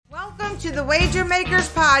to the Wager Makers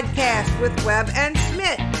Podcast with Webb and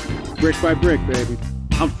Schmidt. Brick by brick, baby.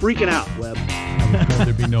 I'm freaking out, Webb. I was told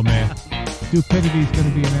there'd be no man. Stupidity's going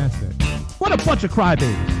to be an asset. What a bunch of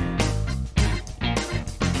crybabies.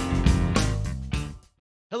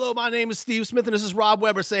 Hello, my name is Steve Smith, and this is Rob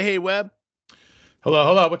Weber. Say hey, Webb.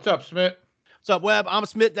 Hello. What's up, Smith? What's up, Webb? I'm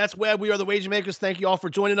Smith. That's Webb. We are the Wager Makers. Thank you all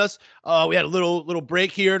for joining us. We had a little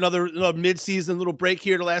break here, another mid-season little break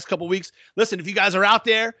here the last couple weeks. Listen, if you guys are out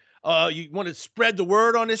there, you want to spread the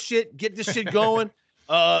word on this shit, get this shit going.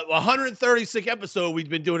 136 episode we've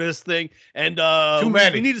been doing this thing, and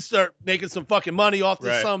we need to start making some fucking money off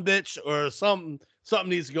this some bitch or something.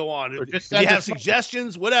 Something needs to go on. If you have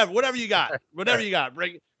suggestions, whatever you got,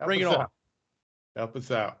 bring it on. Help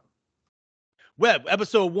us out. Webb,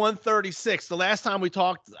 episode 136. The last time we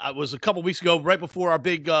talked was a couple weeks ago, right before our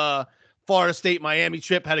big Florida State Miami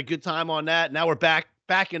trip. Had a good time on that. Now we're back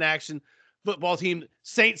in action. Football team.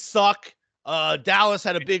 Saints suck. Dallas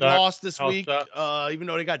had a big loss this week, even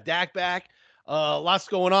though they got Dak back. Lots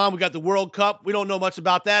going on. We got the World Cup. We don't know much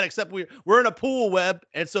about that, except we're in a pool, Webb,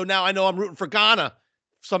 and so now I know I'm rooting for Ghana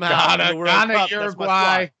somehow.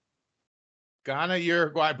 Ghana,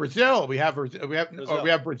 Uruguay, Brazil. We have Brazil.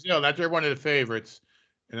 That's one of the favorites,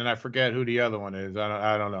 and then I forget who the other one is.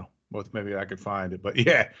 I don't know. Both maybe I could find it, but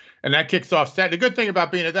yeah. And that kicks off Saturday. The good thing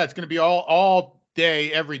about being at that, it's going to be all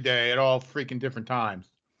day, every day, at all freaking different times.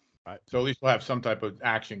 Right. So at least we'll have some type of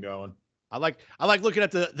action going. I like looking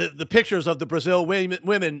at the pictures of the Brazil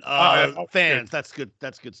women fans. That's good.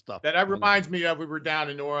 That's good stuff. That reminds me of we were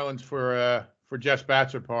down in New Orleans for Jeff's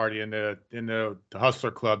bachelor party in the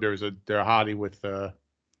Hustler Club. There was a hottie with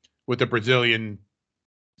the Brazilian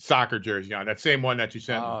soccer jersey on. That same one that you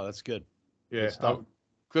sent. Oh, that's good. Yeah. Good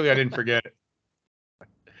clearly, I didn't forget it.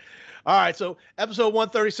 All right, so episode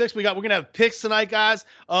 136, we're gonna have picks tonight, guys.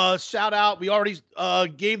 Shout out, we already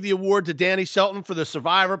gave the award to Danny Shelton for the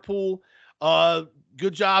Survivor pool.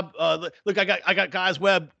 Good job. Look, I got guys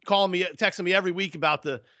Webb calling me, texting me every week about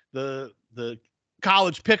the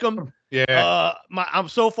college pick'em. Yeah. I'm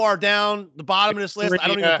so far down the bottom of this list, I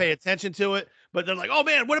don't even pay attention to it. But they're like, oh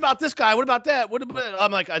man, what about this guy? What about that? I'm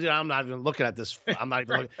like, I'm not even looking at this. I'm not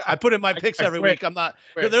even looking. I put in my picks every week. I'm not.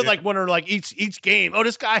 They're like wondering like each game. Oh,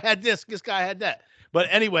 this guy had this. This guy had that. But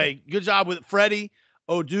anyway, good job with Freddie.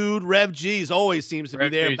 Oh, dude, Rev G's always seems to be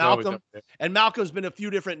there. Malcolm, and Malcolm's been a few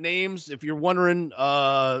different names. If you're wondering,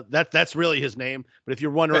 that's really his name. But if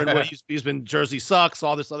you're wondering what he's been, Jersey sucks,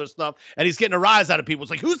 all this other stuff, and he's getting a rise out of people. It's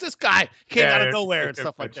like, who's this guy? Came out of nowhere and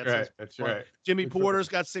stuff like that. That's right. Jimmy Porter's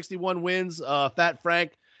got 61 wins. Fat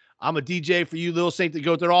Frank, I'm a DJ for you, Little Saint to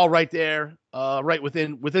go. They're all right there, right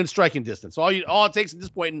within striking distance. All it takes at this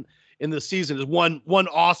point in the season is one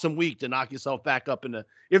awesome week to knock yourself back up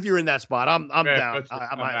if you're in that spot. I'm down.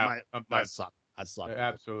 I suck. I suck.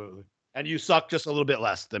 Absolutely. And you suck just a little bit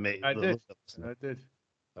less than me. I did.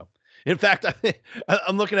 So, in fact,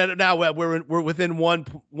 I'm looking at it now. We're within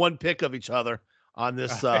one pick of each other on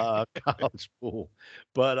this college pool,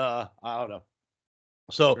 but I don't know.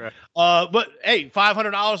 So, but hey,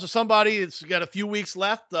 $500 to somebody. It's got a few weeks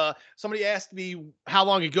left. Somebody asked me how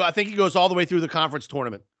long ago. I think he goes all the way through the conference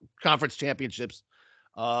championships,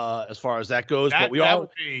 as far as that goes. But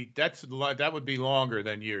that would be longer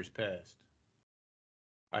than years past.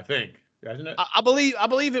 I think, doesn't it? I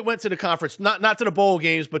believe it went to the conference, not to the bowl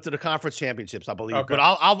games, but to the conference championships. I believe. Okay. But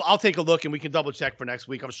I'll take a look and we can double check for next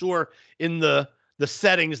week. I'm sure in the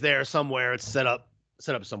settings there somewhere it's set up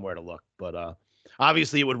somewhere to look, but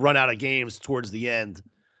obviously, it would run out of games towards the end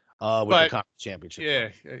with the conference championship.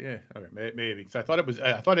 Yeah. Okay, maybe. So I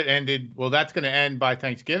thought it ended. Well, that's going to end by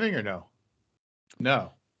Thanksgiving or no?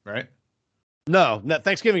 No, right? No,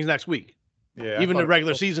 Thanksgiving's next week. Yeah. Even the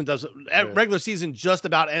regular season doesn't. Yeah. Regular season just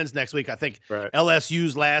about ends next week. I think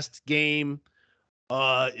LSU's last game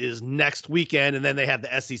is next weekend, and then they have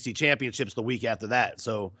the SEC championships the week after that.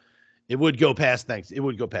 So. It would go past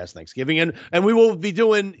Thanksgiving, and we will be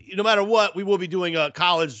doing, no matter what, we will be doing a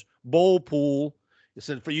college bowl pool.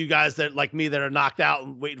 So for you guys that like me that are knocked out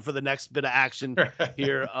and waiting for the next bit of action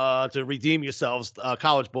here to redeem yourselves,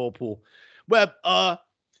 college bowl pool. Webb,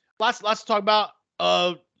 lots to talk about.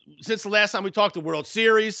 Since the last time we talked the World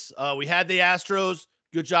Series, we had the Astros.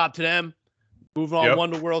 Good job to them. Moving on,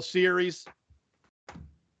 won the World Series.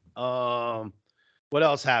 What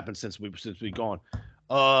else happened since we've gone?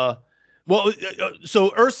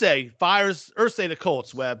 So Irsay fires the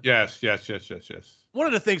Colts, Webb. Yes. One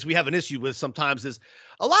of the things we have an issue with sometimes is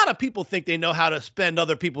a lot of people think they know how to spend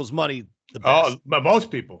other people's money the best. But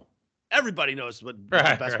most people. Everybody knows what the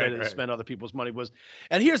best way to spend other people's money was.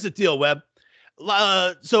 And here's the deal, Webb.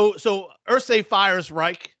 So Irsay fires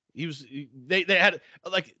Reich, They had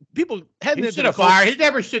like people heading into the Colts. He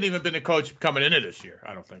never should even been the coach coming into this year.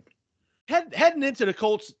 I don't think. Heading into the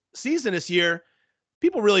Colts season this year,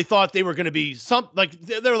 people really thought they were going to be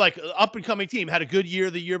they're like an up and coming team. Had a good year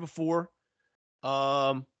the year before.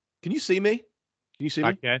 Can you see me? Can you see me?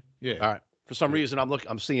 I can. Yeah. All right. For some reason,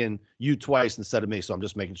 I'm seeing you twice instead of me, so I'm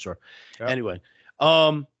just making sure. Yep. Anyway,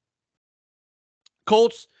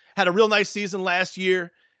 Colts had a real nice season last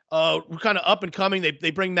year. We're kind of up and coming.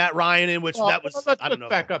 They bring Matt Ryan in, which I don't know.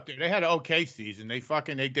 Back up there. They had an okay season. They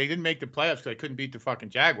didn't make the playoffs because they couldn't beat the fucking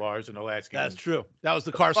Jaguars in the last game. That's true. That was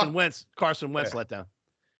the Carson Wentz letdown.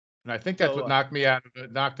 And I think that's what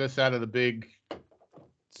knocked us out of the big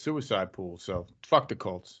suicide pool. So fuck the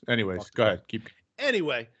Colts. Anyways, go ahead.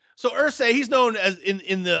 Anyway, so Irsay, he's known as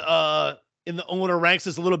in the owner ranks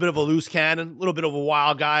as a little bit of a loose cannon, a little bit of a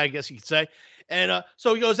wild guy, I guess you could say. And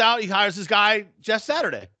so he goes out, he hires this guy, Jeff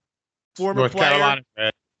Saturday, former North player, Carolina,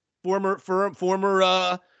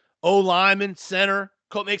 former O-lineman, center,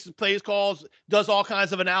 makes plays calls, does all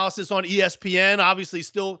kinds of analysis on ESPN. Obviously,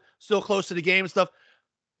 still close to the game and stuff.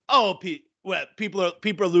 Oh, people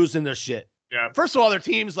are losing their shit. Yeah. First of all, their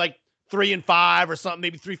team's like 3-5 or something,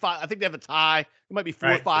 maybe 3-5. I think they have a tie. It might be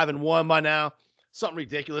 4-5-1 by now. Something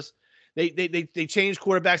ridiculous. They changed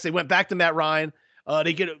quarterbacks. They went back to Matt Ryan.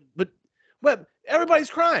 They get it, but everybody's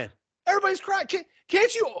crying. Everybody's crying.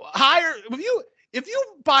 Can't you hire if you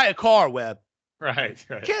buy a car, Webb? Right.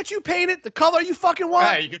 Can't you paint it the color you fucking want?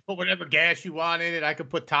 Right. You can put whatever gas you want in it. I could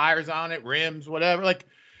put tires on it, rims, whatever.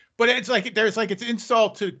 But it's like it's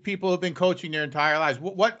insult to people who've been coaching their entire lives.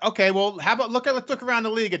 What? Okay. Well, how about let's look around the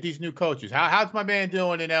league at these new coaches. How's my man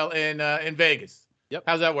doing in Vegas? Yep.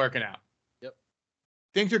 How's that working out? Yep.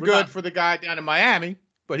 Things are good for the guy down in Miami,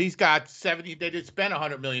 but he's got 70. They did spend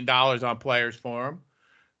 $100 million on players for him.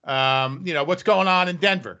 What's going on in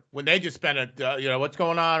Denver when they just spent it? What's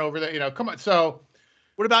going on over there? Come on. So,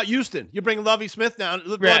 what about Houston? You bring Lovie Smith down.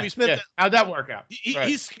 Lovie Smith. Yeah. How'd that work out?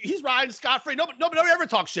 He's riding scot-free. Nobody ever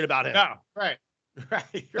talks shit about him. No, right.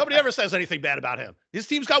 Nobody ever says anything bad about him. His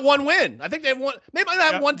team's got one win. I think they've won. Maybe they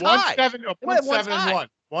have one tie. 1-7-1.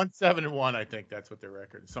 1-7-1. I think that's what their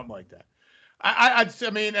record is. Something like that. I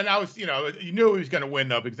was, you knew he was going to win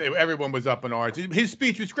though because everyone was up in arms. His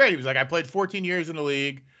speech was great. He was like, I played 14 years in the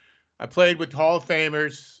league. I played with Hall of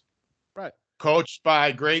Famers. Right. Coached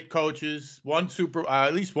by great coaches.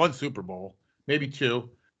 At least one Super Bowl, maybe two.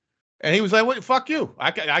 And he was like, "What? Fuck you!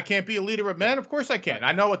 I can't be a leader of men. Of course I can.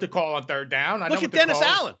 I know what to call on third down. Look at Dennis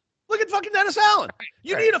Allen. Look at fucking Dennis Allen.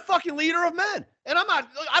 You need a fucking leader of men. And I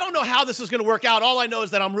don't know how this is going to work out. All I know is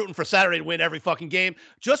that I'm rooting for Saturday to win every fucking game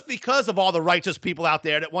just because of all the righteous people out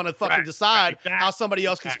there that want to fucking decide how somebody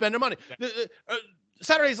else can spend their money.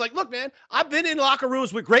 Saturday's like, look, man, I've been in locker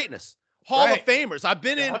rooms with greatness. Hall of Famers. I've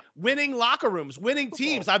been in winning locker rooms, winning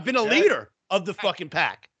teams. I've been a leader of the fucking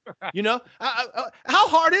pack. How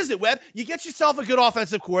hard is it, Webb? You get yourself a good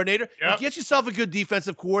offensive coordinator. Yep. You get yourself a good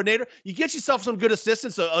defensive coordinator. You get yourself some good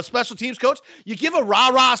assistants, a special teams coach. You give a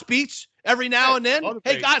rah-rah speech every now and then.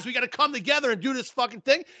 Hey, guys, we got to come together and do this fucking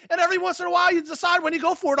thing. And every once in a while, you decide when you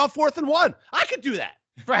go for it on 4th and 1. I could do that.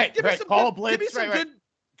 Right. Give me some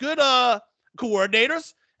good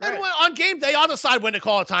coordinators. Right. And on game day, I'll decide when to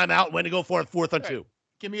call a timeout, when to go for it 4th and 2.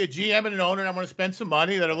 Give me a GM and an owner, and I'm going to spend some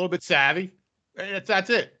money that are a little bit savvy. That's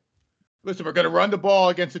it. Listen, we're going to run the ball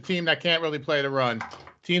against a team that can't really play the run.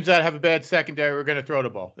 Teams that have a bad secondary, we're going to throw the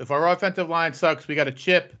ball. If our offensive line sucks, we got to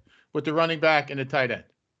chip with the running back and the tight end.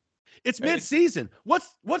 It's mid-season.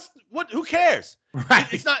 Who cares?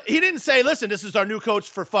 Right. It's not. He didn't say, "Listen, this is our new coach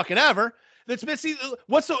for fucking ever." It's mid-season.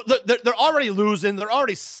 They're already losing. They're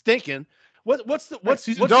already stinking. What's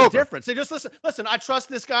the difference? They just listen, I trust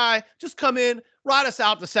this guy. Just come in, ride us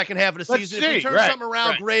out the second half of the season. If we turn something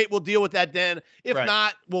around, great. We'll deal with that then. If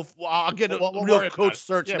not, I'll get a real coach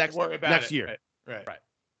search next year. Right.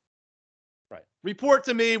 Report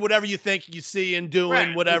to me whatever you think you see and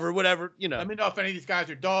doing, whatever. Let me know if any of these guys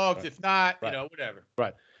are dogs. If not, whatever.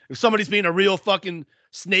 Right. If somebody's being a real fucking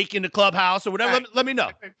snake in the clubhouse or whatever, let me know.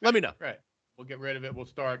 Let me know. Right. We'll get rid of it. We'll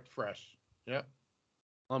start fresh. Yep.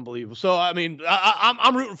 Unbelievable. So I'm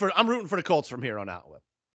rooting for the Colts from here on out.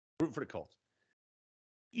 Rooting for the Colts.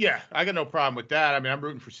 Yeah, I got no problem with that. I'm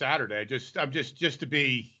rooting for Saturday. Just to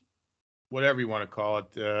be whatever you want to call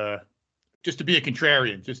it. Just to be a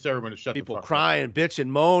contrarian. Just so everyone to shut people the fuck crying, up. bitching,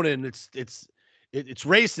 moaning. It's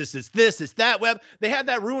racist. It's this. It's that. Webb. They had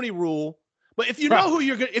that Rooney Rule. But if you know who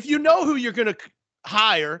you're gonna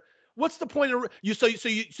hire, what's the point of you? So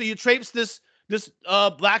you traipse this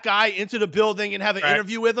black guy into the building and have an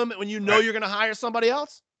interview with him when you know you're going to hire somebody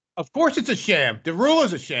else? Of course it's a sham. The rule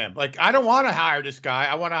is a sham. Like, I don't want to hire this guy.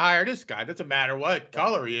 I want to hire this guy. It doesn't matter what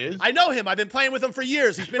color he is. I know him. I've been playing with him for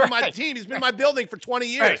years. He's been on my team. He's been in my building for 20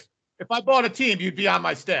 years. Right. If I bought a team, you'd be on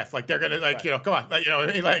my staff. Like, they're going to, like, Right. you know, come on. Like, you know,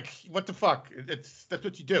 like, what the fuck? That's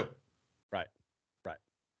what you do. Right.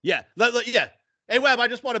 Yeah. Yeah. Hey, Webb, I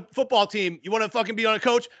just want a football team. You want to fucking be on a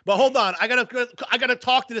coach? But hold on. I gotta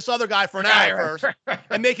talk to this other guy for an hour first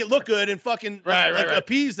and make it look good and fucking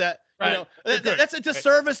appease that. Right. You know, that's a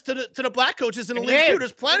disservice to the black coaches in the league too.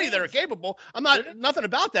 There's plenty that are capable. I'm not nothing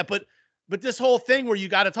about that, but this whole thing where you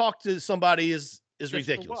got to talk to somebody is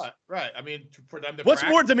ridiculous. Right. I mean, for them to What's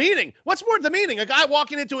more demeaning? A guy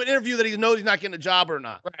walking into an interview that he knows he's not getting a job or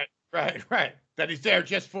not. Right. That he's there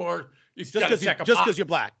just because you're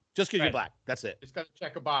black. Just because you're black. That's it. Just got to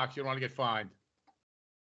check a box. You don't want to get fined.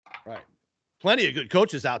 Right. Plenty of good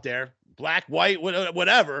coaches out there. Black, white,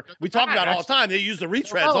 whatever. We talk about it all the time. They use the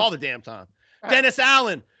retreads all the damn time. Right. Dennis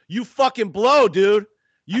Allen, you fucking blow, dude.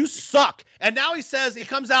 You suck. And now he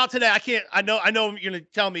comes out today. I know you're going to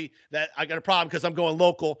tell me that I got a problem because I'm going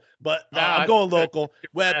local, but I'm going local.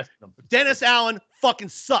 Dennis Allen fucking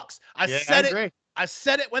sucks. I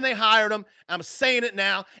said it when they hired him. I'm saying it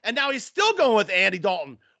now. And now he's still going with Andy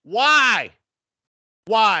Dalton. Why?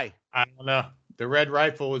 I don't know. The red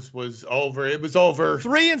rifle was over. It was over.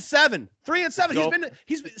 3-7. 3-7.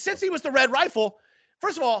 He's been since he was the red rifle.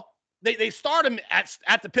 First of all, they start him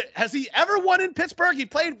at the pit. Has he ever won in Pittsburgh? He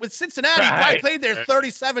played with Cincinnati. Right. He probably played there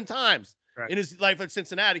 37 times in his life at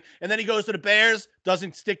Cincinnati. And then he goes to the Bears,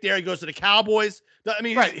 doesn't stick there. He goes to the Cowboys. I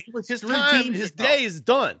mean, his day is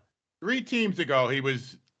done. 3 teams ago, he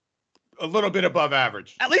was a little bit above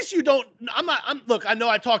average. At least you don't. Look, I know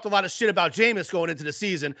I talked a lot of shit about Jameis going into the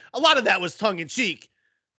season. A lot of that was tongue in cheek,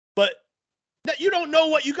 but that you don't know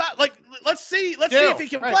what you got. Like, let's see if he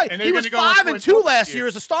can play. And he was 5-2 last year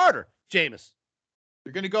as a starter, Jameis.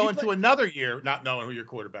 You're going to go into another year not knowing who your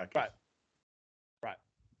quarterback is. Right.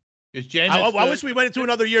 Is Jameis? I wish we went into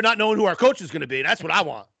another year not knowing who our coach is going to be. That's what I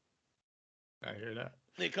want. I hear that.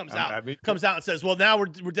 He comes out and says, "Well, now we're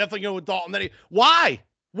definitely going with Dalton." Why?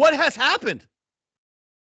 What has happened?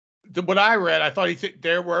 What I read, I thought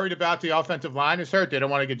they're worried about the offensive line is hurt. They don't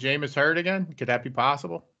want to get Jameis hurt again. Could that be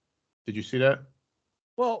possible? Did you see that?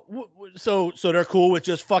 Well, so they're cool with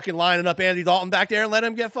just fucking lining up Andy Dalton back there and let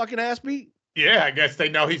him get fucking ass beat? Yeah, I guess they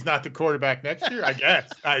know he's not the quarterback next year. I guess.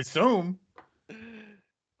 I assume.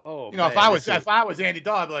 Oh, if I was Andy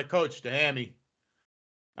Dalton, I'd be like, Coach, the hammy.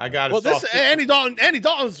 I got it. Well, Andy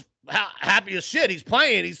Dalton's happy as shit. He's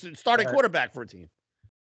playing. He's starting quarterback for a team.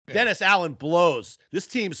 Yeah. Dennis Allen blows. This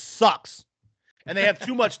team sucks, and they have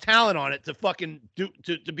too much talent on it to fucking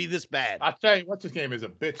to be this bad. I'll tell you, what's his name is a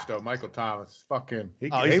bitch though. Michael Thomas. Fuck him. He's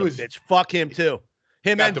a bitch. Fuck him too.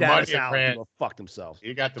 Him and Dennis Allen fucked themselves.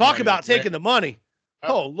 He got the Talk about taking the money.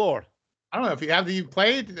 Oh Lord. I don't know if he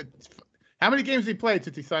played. How many games he played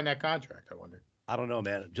since he signed that contract? I wonder. I don't know,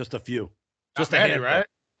 man. Just a few. Just a handful, right?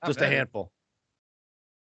 Just a handful.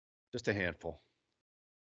 Just a handful.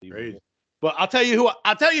 Crazy. But I'll tell you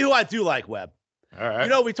who I do like, Webb. All right. You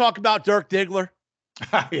know, we talk about Dirk Diggler.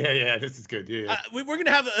 yeah, this is good. Yeah. We're gonna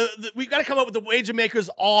have we got to come up with the Wager Makers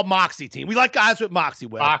all Moxie team. We like guys with Moxie.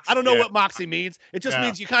 Webb. I don't know what Moxie means. It just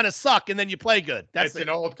means you kind of suck and then you play good. That's an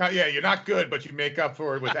old kind. Yeah, you're not good, but you make up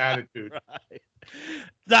for it with attitude. Right.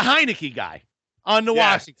 The Heineke guy on the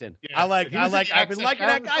Washington. Yeah. I've been liking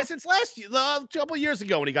that guy since last year, a couple of years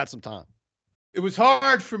ago when he got some time. It was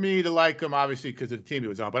hard for me to like him, obviously, because of the team he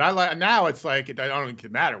was on. But I like now. It's like I don't think it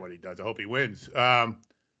matter what he does. I hope he wins.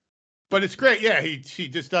 But it's great. Yeah, he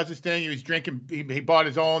just does his thing. He was drinking. He bought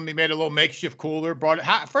his own. He made a little makeshift cooler. Brought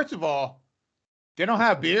it. First of all, they don't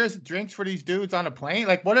have beers and drinks for these dudes on a plane.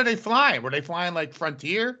 Like, what are they flying? Were they flying like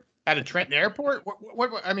Frontier out of Trenton Airport?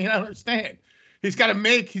 What I mean, I don't understand. He's got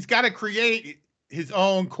to create his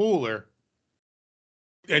own cooler.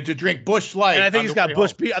 And to drink Busch Light. And I think he's got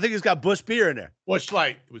Busch beer. I think he's got Busch beer in there. Busch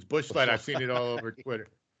Light. It was Busch Light. I've seen it all over Twitter.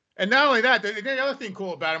 And not only that, the other thing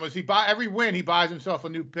cool about him was every win he buys himself a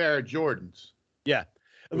new pair of Jordans. Yeah,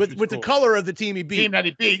 with cool. The color of the team he beat. Team that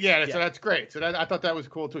he beat. Yeah. So that's great. So I thought that was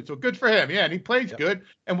cool too. So good for him. Yeah, and he plays good.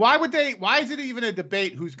 And why is it even a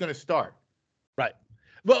debate who's going to start? Right.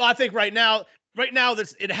 Well, I think right now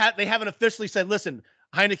they haven't officially said, listen,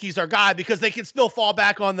 Heineke's our guy, because they can still fall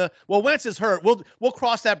back on Wentz is hurt. We'll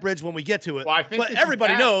cross that bridge when we get to it. Well, I think but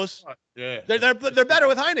everybody knows they're better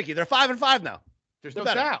with Heineke. They're 5-5 now. There's no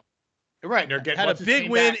doubt. Right. And they're getting had a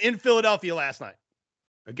big win in Philadelphia last night.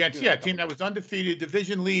 Against a team that was undefeated,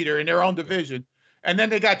 division leader in their own division. And then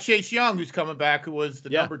they got Chase Young, who's coming back, who was the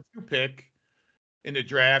number 2 pick. in the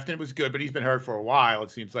draft, and it was good, but he's been hurt for a while,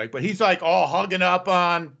 it seems like. But he's like all hugging up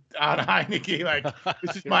on Heinicke, like,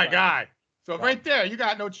 this is my guy. So right there, you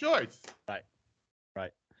got no choice.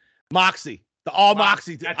 Right. Moxie.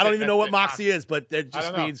 Moxie. I don't even know what Moxie is, but it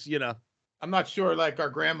just means, I'm not sure, like, our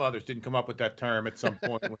grandmothers didn't come up with that term at some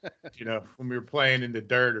point, when we were playing in the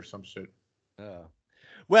dirt or some shit.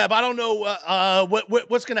 Webb, I don't know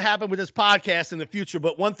what's going to happen with this podcast in the future,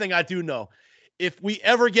 but one thing I do know, if we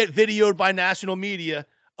ever get videoed by national media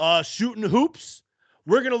shooting hoops,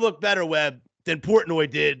 we're going to look better, Webb, than Portnoy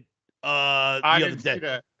did the other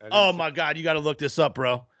day. Oh, my God, you got to look this up,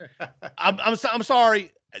 bro. I'm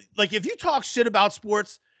sorry. Like, if you talk shit about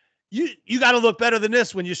sports, you got to look better than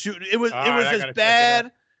this when you shoot. It was as bad,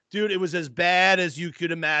 dude. It was as bad as you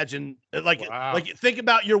could imagine. Like think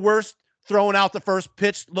about your worst throwing out the first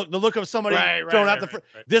pitch. The look of somebody throwing out the first.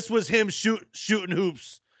 This was him shooting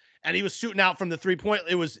hoops, and he was shooting out from the 3-point.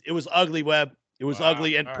 It was ugly, Webb. It was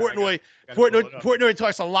ugly. And Portnoy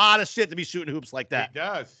talks a lot of shit to be shooting hoops like that. He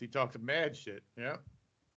does. He talks mad shit. Yeah.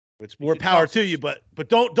 It's more power to you, but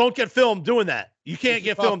don't get filmed doing that. You can't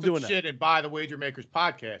get filmed doing shit that. And buy the Wager Makers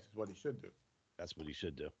podcast is what he should do. That's what he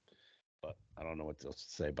should do. But I don't know what else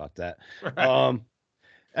to say about that. Right.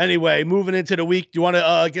 Anyway, moving into the week, do you want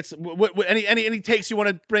to get some, any takes you want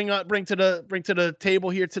to bring to the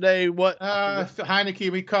table here today? What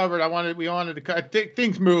Heinicke we covered. We wanted to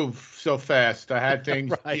things move so fast. I had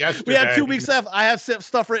things yesterday. We have 2 weeks left. I have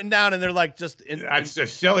stuff written down, and they're like it's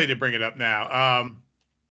just silly to bring it up now.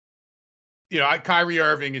 Kyrie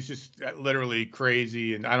Irving is just literally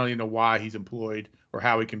crazy, and I don't even know why he's employed or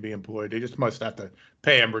how he can be employed. They just must have to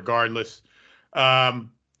pay him regardless. How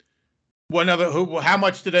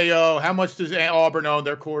much do they owe? How much does Auburn owe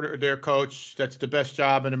their coach? That's the best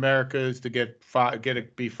job in America, is to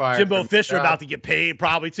be fired. Jimbo Fisher about to get paid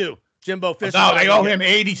probably too. Jimbo Fisher. No, they owe him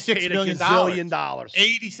 $86 million.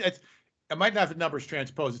 $86. I might not have the numbers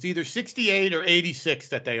transposed. It's either 68 or 86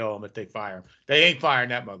 that they owe him if they fire him. They ain't firing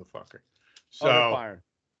that motherfucker. So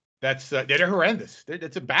that's they're horrendous.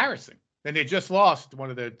 It's embarrassing. And they just lost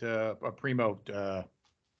one of a primo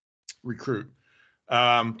recruit.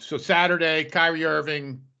 So Saturday, Kyrie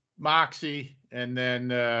Irving, Moxie, and then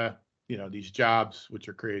these jobs which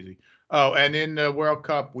are crazy. Oh, and in the World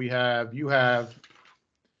Cup you have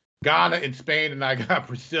Ghana and Spain, and I got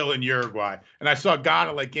Brazil and Uruguay. And I saw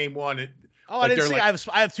Ghana like game one. I didn't see. I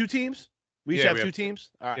have 2 teams. We each have 2 teams.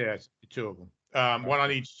 All right. Yeah, 2 of them. One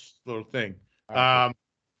on each little thing. Spain.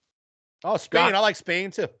 I like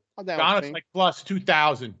Spain too. Ghana's like plus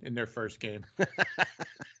 2,000 in their first game.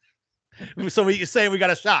 So you say we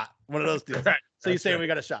got a shot. One of those deals. Right. So you say we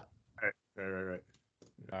got a shot. Right.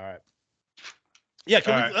 All right.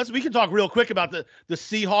 Yeah, we can talk real quick about the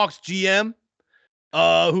Seahawks GM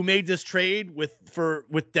who made this trade with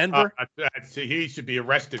Denver. He should be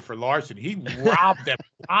arrested for larceny. He robbed them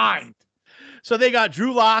blind. So they got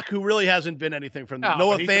Drew Lock, who really hasn't been anything from them.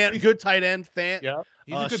 Noah Fant, good tight end. Fant. Yeah.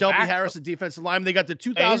 Shelby Harris, the defensive lineman. They got the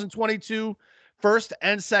 2022 first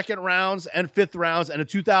and second rounds and 5th rounds, and a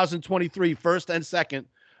 2023 first and second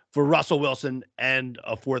for Russell Wilson, and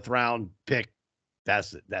a 4th round pick.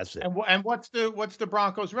 That's it. And what's the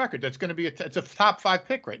Broncos record? That's going to be it's a top 5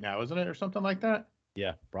 pick right now, isn't it, or something like that?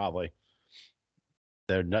 Yeah, probably.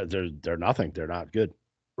 They're nothing. They're not good.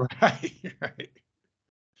 Right.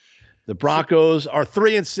 The Broncos are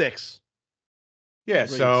 3-6. Yeah,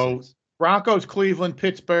 so Broncos, Cleveland,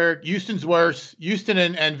 Pittsburgh, Houston's worse. Houston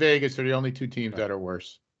and Vegas are the only 2 teams that are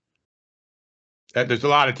worse. There's a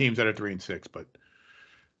lot of teams that are 3-6, but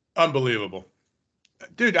unbelievable.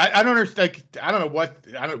 Dude, I don't understand. John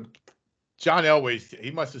Elway, he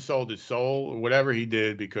must have sold his soul or whatever he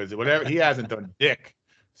did, because he hasn't done dick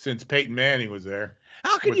since Peyton Manning was there.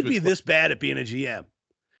 How can you be this bad at being a GM?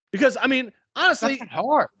 Because honestly, that's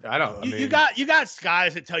hard. You got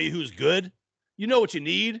guys that tell you who's good. You know what you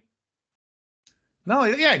need. No,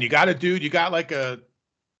 yeah, and you got like a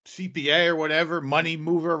CPA or whatever, money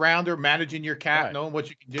mover arounder, managing your cap, knowing what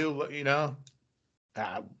you can do.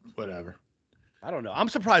 Whatever. I don't know. I'm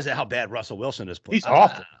surprised at how bad Russell Wilson is playing. He's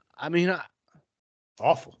awful.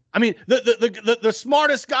 Awful. The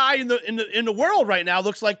smartest guy in the world right now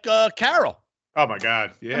looks like Carroll. Oh my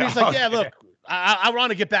God. Yeah. He's like, look. I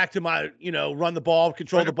want to get back to my, run the ball,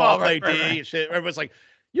 control the ball, play D and shit. Everyone's like,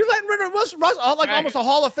 you're letting Russ almost a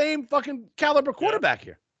Hall of Fame fucking caliber quarterback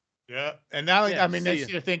here. Yeah. And now, they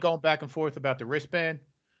see the thing going back and forth about the wristband.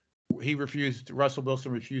 Russell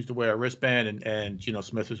Wilson refused to wear a wristband, and Geno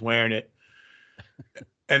Smith was wearing it.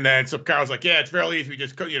 And then so Carl's like, yeah, it's real easy. We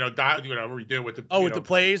just, we do with the with the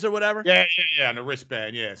plays or whatever. Yeah, on the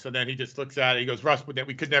wristband. Yeah. So then he just looks at it. He goes, Russ,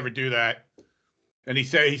 we could never do that. And he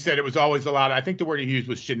said it was always a lot. I think the word he used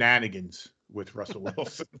was shenanigans with Russell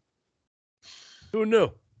Wilson. Who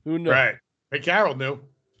knew? Right. Pete Carroll knew.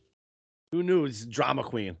 Who knew he's a drama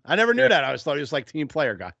queen? I never knew that. I always thought he was like team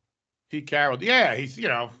player guy. Pete Carroll. Yeah, he's,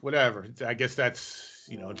 whatever. I guess that's,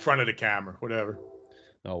 in front of the camera, whatever.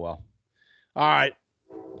 Oh, well. All right.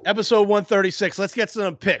 Episode 136. Let's get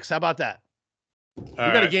some picks. How about that? We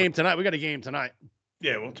got a game tonight.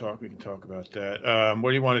 Yeah, we can talk about that.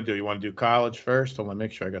 What do you want to do? You want to do college first? I want to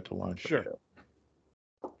make sure I got the line. Sure.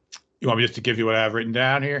 You want me just to give you what I have written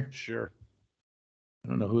down here? Sure. I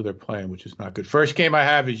don't know who they're playing, which is not good. First game I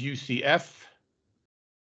have is UCF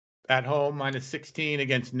at home, -16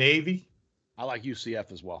 against Navy. I like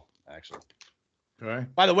UCF as well, actually. Okay.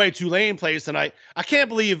 By the way, Tulane plays tonight. I can't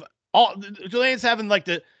believe Tulane's having like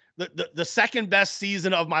the second best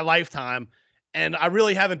season of my lifetime, and I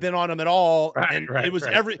really haven't been on them at all. It was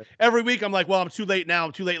every week I'm like, well, I'm too late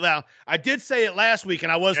now. I did say it last week,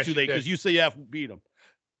 and I was too late because UCF beat them.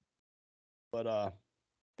 But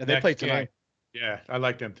they play tonight. Yeah, I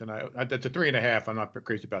like them tonight. That's a 3.5. I'm not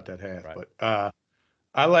crazy about that half, but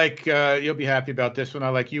I like. You'll be happy about this one. I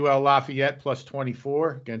like UL Lafayette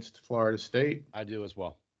 +24 against Florida State. I do as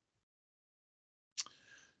well.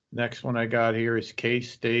 Next one I got here is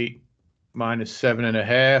K-State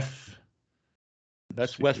 -7.5.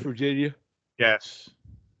 That's West Virginia. Yes.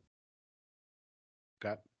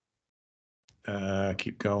 Got.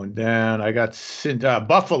 Keep going down. I got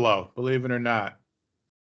Buffalo. Believe it or not.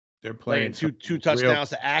 They're playing two touchdowns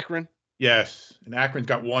to Akron. Yes, and Akron's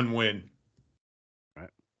got one win.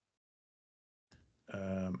 Right.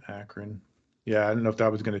 Akron. Yeah, I don't know if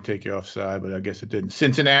that was going to take you offside, but I guess it didn't.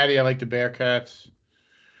 Cincinnati, I like the Bearcats.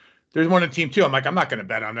 There's one in team two. I'm like, I'm not going to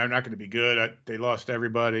bet on them. They're not going to be good. They lost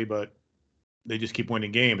everybody, but they just keep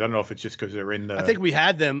winning games. I don't know if it's just because they're in the. I think we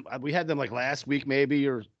had them. We had them like last week, maybe,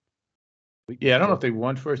 or. Yeah, I don't know if they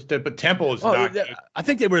won first, but Temple is not. I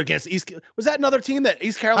think they were against East. Was that another team that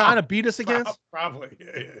East Carolina beat us against? Probably,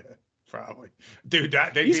 probably. Dude,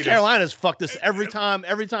 East Carolina's fucked us every time.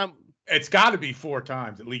 It's got to be 4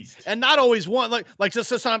 times at least, and not always one. Like just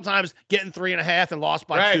sometimes getting 3.5 and lost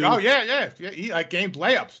by 2. Oh yeah. Like game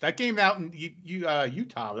layups. That game out in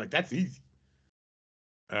Utah, like that's easy.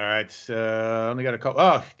 All right, so I only got a couple.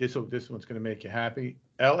 Oh, this one's gonna make you happy.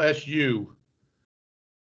 LSU.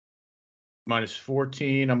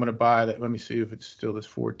 -14. I'm going to buy that. Let me see if it's still this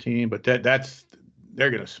 14. But that's they're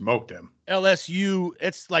going to smoke them. LSU,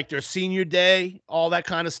 it's like their senior day, all that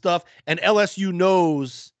kind of stuff. And LSU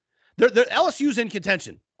knows LSU's in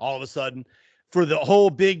contention all of a sudden for the whole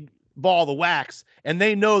big ball, the wax. And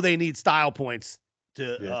they know they need style points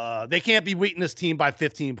to. They can't be beating this team by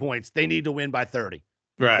 15 points. They need to win by 30.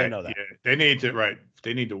 Right. They know that. Yeah. They need to. Right.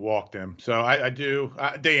 They need to walk them. So I do.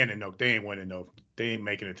 They ain't winning. No. They ain't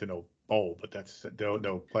making it to no bowl, but that's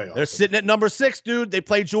no playoff. They're sitting at number 6, dude. They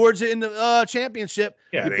play Georgia in the championship.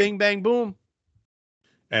 Yeah, bing, bang, boom.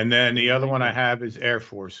 And then the other one I have is Air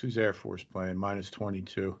Force. Who's Air Force playing?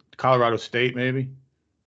 -22. Colorado State, maybe.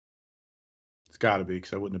 It's got to be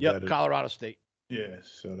because I wouldn't have bet it. Colorado State. Yeah,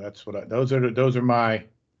 so that's what those are my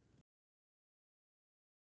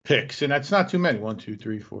picks, and that's not too many. 1, 2,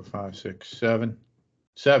 3, 4, 5, 6, 7,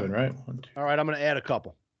 right? 1, 2. All right, I'm going to add a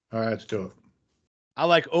couple. All right, let's do it. I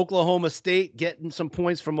like Oklahoma State getting some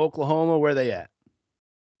points from Oklahoma. Where they at?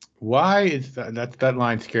 Why is that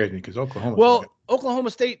line scares me because Oklahoma? Well, Oklahoma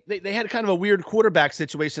State they had kind of a weird quarterback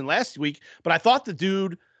situation last week, but I thought the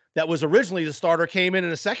dude that was originally the starter came in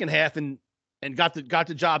the second half and got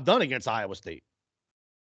the job done against Iowa State.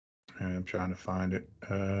 I'm trying to find it.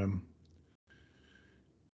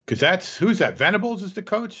 Because who's that? Venables is the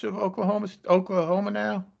coach of Oklahoma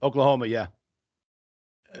now. Oklahoma, yeah.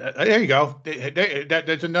 There you go.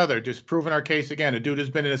 There's another. Just proving our case again. A dude has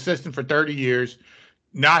been an assistant for 30 years,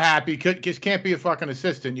 not happy. Just can't be a fucking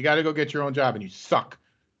assistant. You got to go get your own job, and you suck.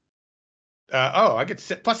 I get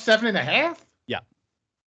 +7.5. Yeah.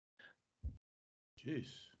 Jeez.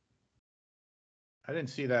 I didn't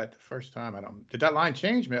see that the first time. Did that line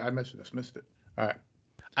change? I missed it. All right.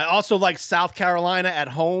 I also like South Carolina at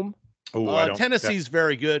home. Oh, Tennessee's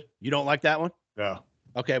very good. You don't like that one? No.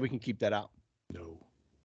 Okay, we can keep that out. No.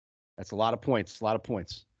 That's a lot of points. Fuck,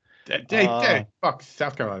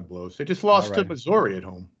 South Carolina blows. They just lost to Missouri at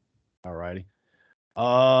home. All righty.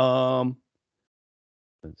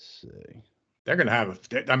 Let's see. They're going to have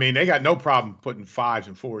they got no problem putting 5s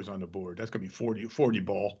and 4s on the board. That's going to be 40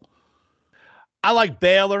 ball. I like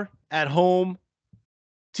Baylor at home.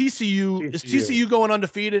 TCU. Is TCU going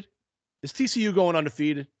undefeated? Is TCU going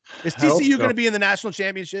to be in the national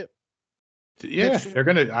championship? Yeah, they're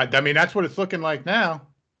going to. That's what it's looking like now.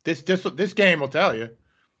 This game will tell you.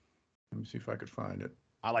 Let me see if I could find it.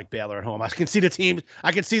 I like Baylor at home. I can see the team.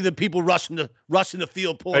 I can see the people rushing the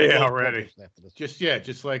field. Pulling already.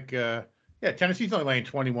 Just like Tennessee's only laying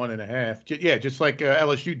 21.5. Just like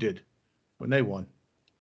LSU did when they won.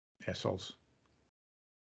 Assholes.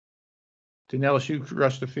 Didn't LSU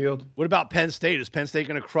rush the field? What about Penn State? Is Penn State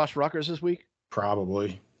going to crush Rutgers this week?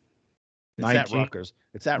 Probably. It's at Rutgers.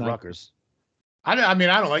 Rutgers. I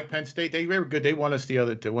don't like Penn State. They were good. They won for us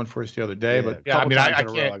the other day. But I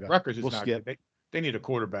can't. Rutgers is not good. They need a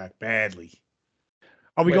quarterback badly.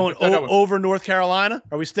 Are we going over North Carolina?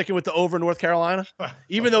 Are we sticking with the over North Carolina?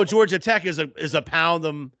 Even though Georgia Tech is a pound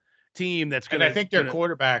them team that's going to. And I think their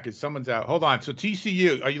quarterback is someone's out. Hold on. So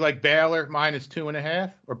TCU, are you like Baylor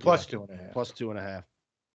 -2.5 or +2.5? +2.5.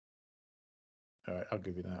 All right, I'll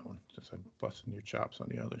give you that one since I'm busting your chops on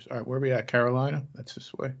the others. All right, where are we at? Carolina? That's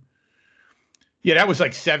this way. Yeah, that was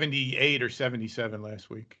like 78 or 77 last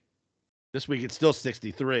week. This week it's still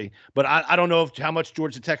 63, but I don't know how much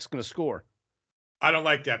Georgia Tech's going to score. I don't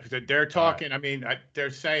like that because they're talking. Right. I mean,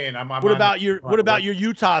 they're saying What about your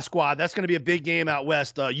Utah squad? That's going to be a big game out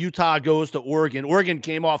west. Utah goes to Oregon. Oregon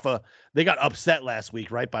came off they got upset last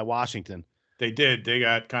week, right, by Washington. They did. They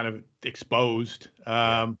got kind of exposed.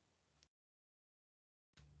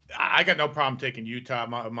 I got no problem taking Utah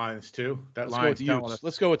 -2.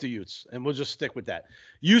 Let's go with the Utes, and we'll just stick with that.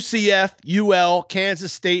 UCF, UL,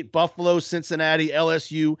 Kansas State, Buffalo, Cincinnati,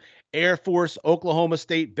 LSU, Air Force, Oklahoma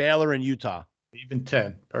State, Baylor, and Utah. Even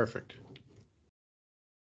 10. Perfect.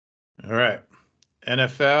 All right.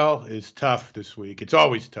 NFL is tough this week. It's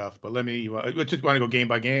always tough, but let's just want to go game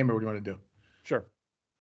by game, or what do you want to do? Sure.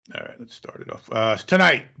 All right, let's start it off.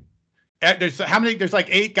 Tonight, there's like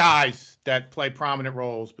 8 guys that play prominent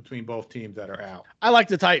roles between both teams that are out. I like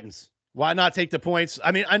the Titans. Why not take the points?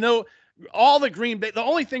 I mean, I know all the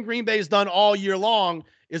only thing Green Bay's done all year long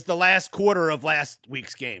is the last quarter of last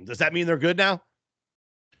week's game. Does that mean they're good now?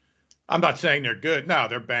 I'm not saying they're good. No,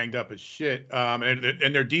 they're banged up as shit.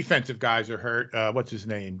 And their defensive guys are hurt. What's his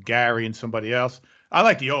name? Gary and somebody else. I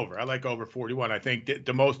like the over. I like over 41. I think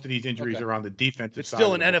the most of these injuries are on the defensive side. It's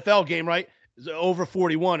still an NFL game, right? Over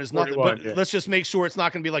 41 is nothing, but let's just make sure it's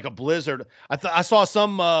not going to be like a blizzard. I saw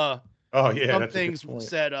some. Some things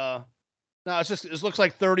said. No, it looks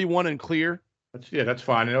like 31 and clear. That's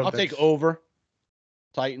fine. I'll take over.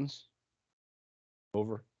 Titans.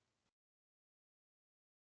 Over.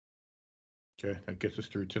 Okay, that gets us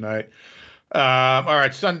through tonight. All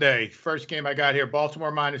right, Sunday, first game I got here: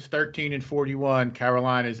 Baltimore -13 and 41.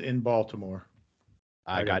 Carolina's in Baltimore.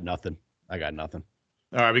 I got nothing.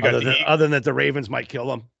 All right, we got other than that the Ravens might kill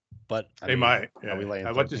them, but they might.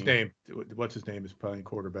 Yeah. What's his name? What's his name is playing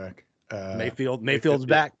quarterback? Mayfield. Mayfield's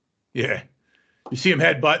back. Yeah, you see him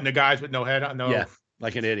headbutting the guys with no head on. No, yeah,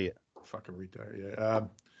 like an idiot. Fucking retard. Yeah.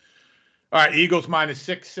 All right, Eagles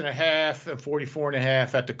 -6.5 and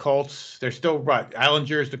 44.5 at the Colts. They're still right.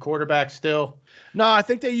 Allinger is the quarterback still. No, I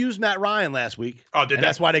think they used Matt Ryan last week. Oh,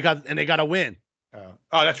 that's why they got a win. Oh,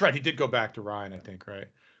 that's right. He did go back to Ryan, I think, right?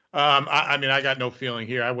 I mean, I got no feeling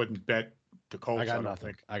here. I wouldn't bet the Colts. I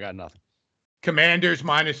got nothing. Commanders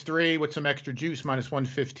 -3 with some extra juice,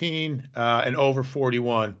 -115, and over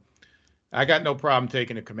 41. I got no problem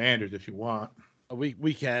taking the Commanders if you want.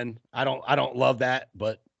 We can. I don't love that,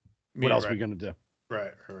 but what else are we gonna do?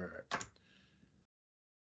 Right.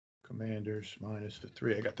 Commanders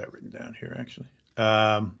 -3. I got that written down here actually.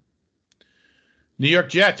 New York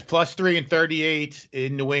Jets +3 and 38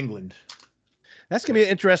 in New England. That's going to be an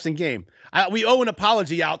interesting game. We owe an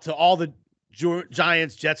apology out to all the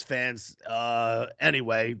Giants Jets fans.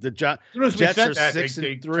 Anyway, the Jets are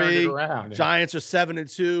 6-3. Giants are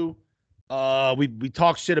 7-2. We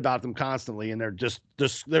talk shit about them constantly, and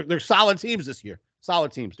they're solid teams this year.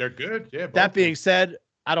 Solid teams. They're good. Yeah. That being said,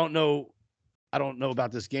 I don't know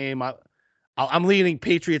about this game. I'm leaning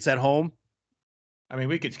Patriots at home. I mean,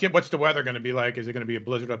 we could skip. What's the weather going to be like? Is it going to be a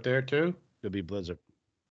blizzard up there too? It'll be blizzard.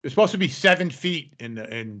 It's supposed to be 7 feet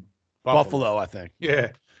in Buffalo, I think.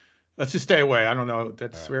 Yeah. Let's just stay away. I don't know.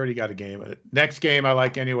 We already got a game. Next game I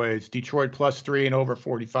like anyways. Detroit +3 and over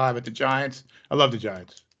 45 at the Giants. I love the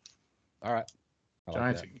Giants. All right.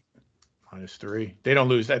 Giants -3. They don't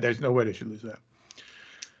lose that. There's no way they should lose that.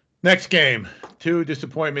 Next game. 2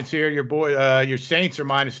 disappointments here. Your Saints are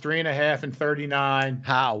 -3.5 and 39.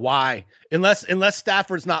 How? Why? Unless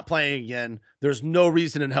Stafford's not playing again, there's no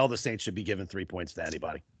reason in hell the Saints should be giving 3 points to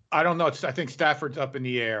anybody. I don't know. I think Stafford's up in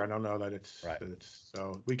the air. I don't know that it's right.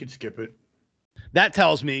 So we could skip it. That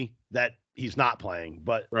tells me that he's not playing,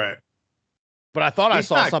 but right. But I thought I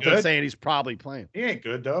saw something saying he's probably playing. He ain't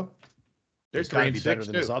good though. There's got to be better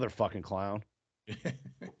than this other fucking clown.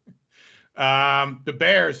 The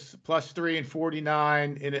Bears +3 and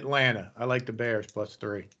 49 in Atlanta. I like the Bears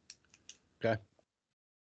 +3. Okay.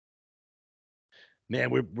 Man,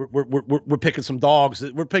 we're picking some dogs.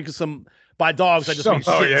 We're picking some by dogs. I just mean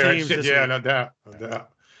shit teams. No doubt.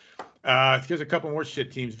 Here's a couple more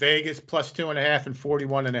shit teams. Vegas +2.5 and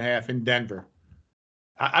 41.5 in Denver.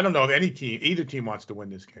 I don't know if either team wants to win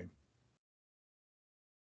this game.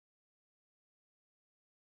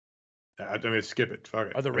 I'm going to skip it. Fuck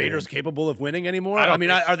it. Are the Raiders capable of winning anymore?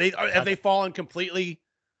 Have they fallen completely?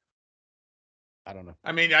 I don't know.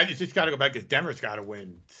 I mean, I just got to go back because Denver's got to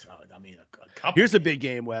win. So, I mean, a couple. Here's a big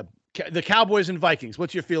game, Webb. The Cowboys and Vikings.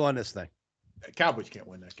 What's your feel on this thing? The Cowboys can't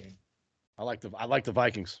win that game. I like the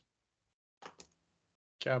Vikings.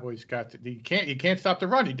 Cowboys you can't stop the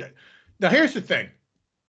run. Now here's the thing,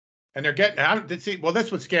 and they're getting.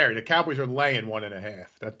 That's what's scary. The Cowboys are laying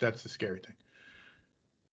 1.5. That's the scary thing.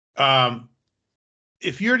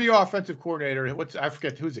 If you're the offensive coordinator, I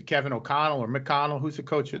forget who's it, Kevin O'Connell or McConnell? Who's the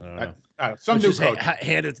coach? Some new coach.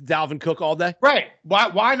 Hand it to Dalvin Cook all day. Right.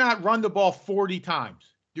 Why not run the ball 40 times?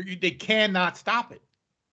 They cannot stop it.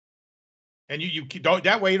 And you don't,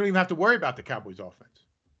 that way you don't even have to worry about the Cowboys offense.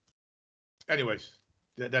 Anyways,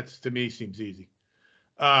 that's to me seems easy.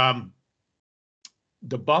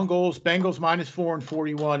 The Bengals -4 and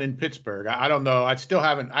 41 in Pittsburgh. I don't know. I don't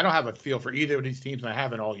have a feel for either of these teams, and I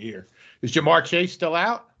haven't all year. Is Jamar Chase still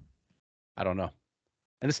out? I don't know.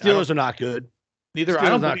 And the Steelers are not good. Neither. I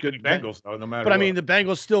don't not good. The Bengals though, no matter. But I mean, the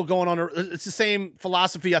Bengals still going on. It's the same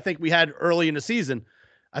philosophy I think we had early in the season.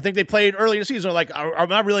 I think they played early in the season. Like, are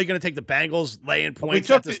not really going to take the Bengals laying points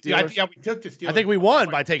at the Steelers? We took the Steelers. I think we won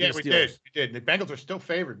by taking the Steelers. We did. The Bengals are still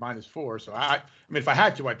favored -4. So I mean, if I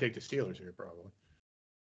had to, I'd take the Steelers here probably.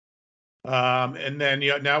 And then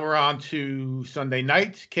now we're on to Sunday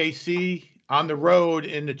night. KC on the road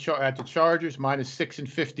at the Chargers -6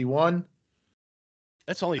 and 51.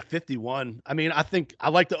 That's only 51. I mean, I think I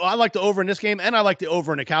like the over in this game, and I like the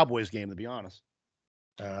over in the Cowboys game, to be honest.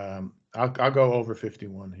 I'll go over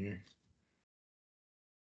 51 here.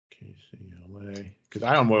 KC LA, because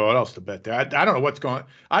I don't know what else to bet there. I don't know what's going.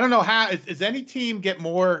 I don't know how is any team get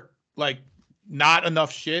more like not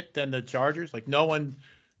enough shit than the Chargers? Like no one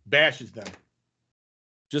bashes them.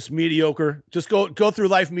 Just mediocre. Just go through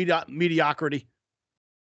life mediocrity.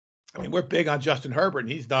 I mean, we're big on Justin Herbert, and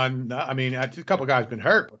he's done. I mean, a couple guys been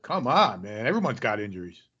hurt, but come on, man, everyone's got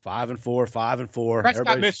injuries. 5-4, 5-4.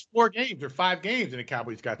 Prescott missed 4 games or 5 games, and the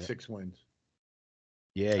Cowboys got 6 wins.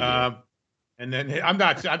 Yeah. And then I'm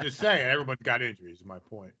just saying everyone's got injuries. Is my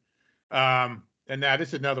point. And now this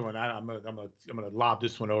is another one. I'm gonna lob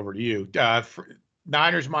this one over to you.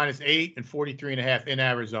 Niners -8 and 43.5 in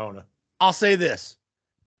Arizona. I'll say this.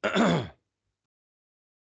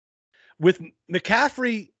 With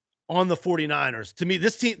McCaffrey on the 49ers, to me,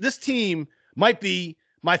 this team might be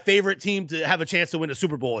my favorite team to have a chance to win a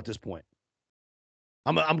Super Bowl at this point.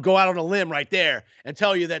 I'm go out on a limb right there and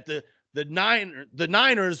tell you that the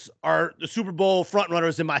Niners are the Super Bowl front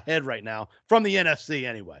runners in my head right now from the NFC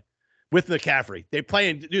anyway. With McCaffrey, they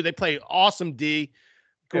play awesome D.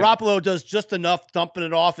 Garoppolo does just enough thumping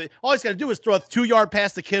it off. All he's got to do is throw a 2-yard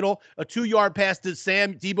pass to Kittle, a 2-yard pass to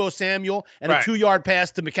Deebo Samuel, and a 2-yard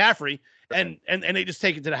pass to McCaffrey, and they just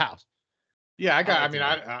take it to the house. Yeah,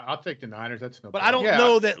 I'll take the Niners. That's no. But problem. I don't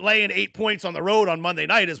know that laying 8 points on the road on Monday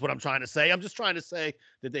night is what I'm trying to say. I'm just trying to say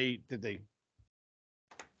that they.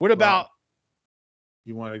 What about?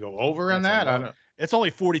 You want to go over on that? I don't. It's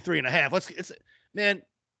only 43.5. Man,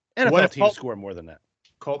 NFL teams score more than that.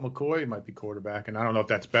 Colt McCoy might be quarterback, and I don't know if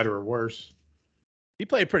that's better or worse. He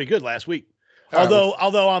played pretty good last week. Although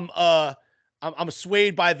I'm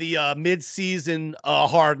swayed by the mid-season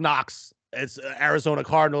Hard Knocks. It's Arizona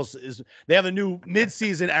Cardinals they have a new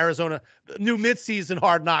mid-season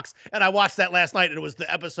Hard Knocks, and I watched that last night, and it was the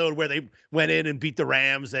episode where they went in and beat the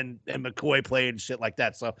Rams, and McCoy played and shit like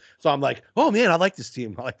that. So I'm like, oh man, I like this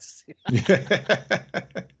team. I like this team.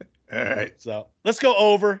 All right, so let's go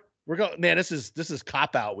over. We're going, man. This is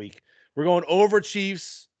cop out week. We're going over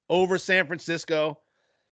Chiefs, over San Francisco.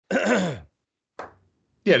 Yeah,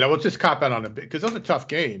 no, we'll just cop out on it because those are tough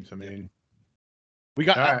games. I mean. We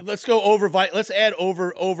got. Let's go over. Let's add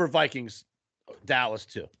over Vikings, Dallas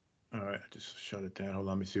too. All right, I just shut it down. Hold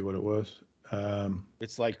on, let me see what it was.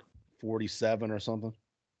 It's like 47 or something.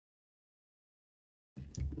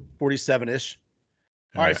 47-ish.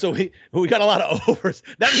 All right, so we got a lot of overs.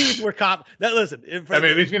 That means we're cop. That listen. I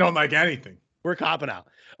mean, at least we don't like anything. We're copping out.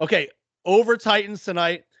 Okay, over Titans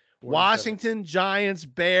tonight. Washington, Giants,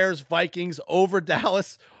 Bears, Vikings, over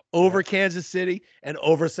Dallas, over Kansas City, and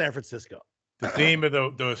over San Francisco. The theme of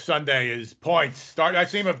the Sunday is points. Start. I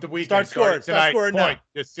theme of the weekend. Start tonight. Scoring Point.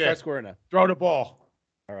 Now. Just sit. Start scoring now. Throw the ball.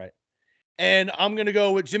 All right. And I'm gonna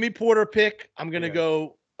go with Jimmy Porter pick. I'm gonna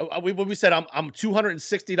go. We said I'm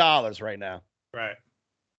 $260 right now. Right.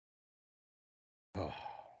 Oh.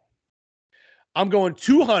 I'm going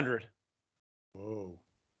 200. Whoa.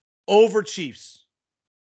 Over Chiefs.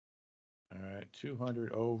 All right,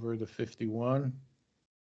 200 over the 51.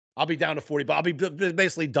 I'll be down to 40, but I'll be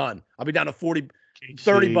basically done. I'll be down to 40,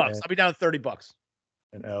 $30. I'll be down to $30.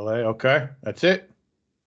 In LA, okay. That's it.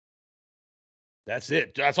 That's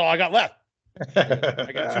it. That's all I got left.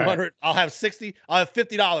 I got 200. I'll have 60. I'll have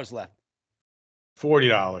 $50 left.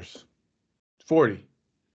 $40. 40.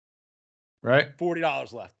 Right?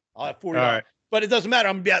 $40 left. I'll have $40. All right. But it doesn't matter.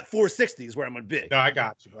 I'm gonna be at 460 is where I'm gonna be. No, I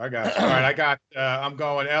got you. All right, I'm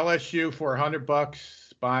going LSU for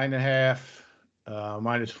 $100, buying a half,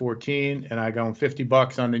 minus 14, and I going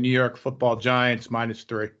 $50 on the New York Football Giants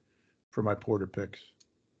 -3 for my Porter picks.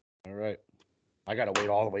 All right. I gotta wait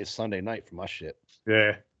all the way Sunday night for my shit.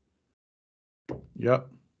 Yeah. Yep.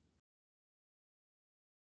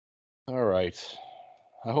 All right.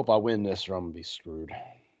 I hope I win this or I'm gonna be screwed.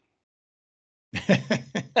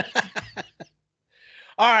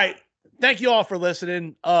 All right. Thank you all for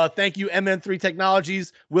listening. Thank you, MN3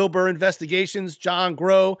 Technologies, Wilbur Investigations, John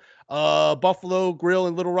Grow, Buffalo Grill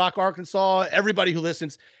in Little Rock, Arkansas, everybody who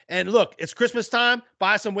listens. And look, it's Christmas time.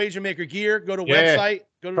 Buy some Wager Maker gear. Go to website.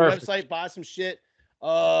 Go to the website. Buy some shit.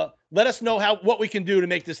 Let us know what we can do to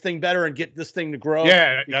make this thing better and get this thing to grow.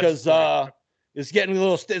 Yeah, because it's getting a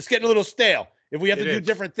little stale. If we have to do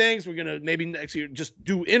different things, we're gonna maybe next year just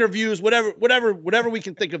do interviews, whatever we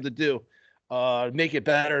can think of to do. Make it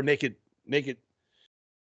better, make it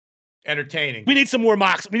entertaining. We need some more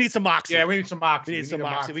moxie. We need some moxie. Yeah, we need some moxie. We need some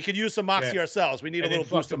moxie. We could use some moxie ourselves. We need a little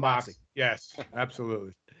boost of moxie. Yes,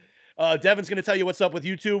 absolutely. Devin's going to tell you what's up with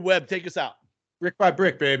YouTube. Webb, take us out. Brick by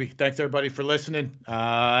brick, baby. Thanks everybody for listening,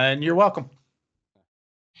 and you're welcome.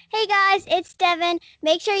 Hey guys, it's Devin.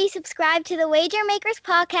 Make sure you subscribe to the Wager Makers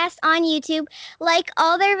podcast on YouTube, like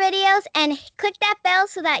all their videos, and click that bell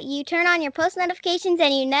so that you turn on your post notifications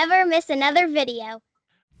and you never miss another video.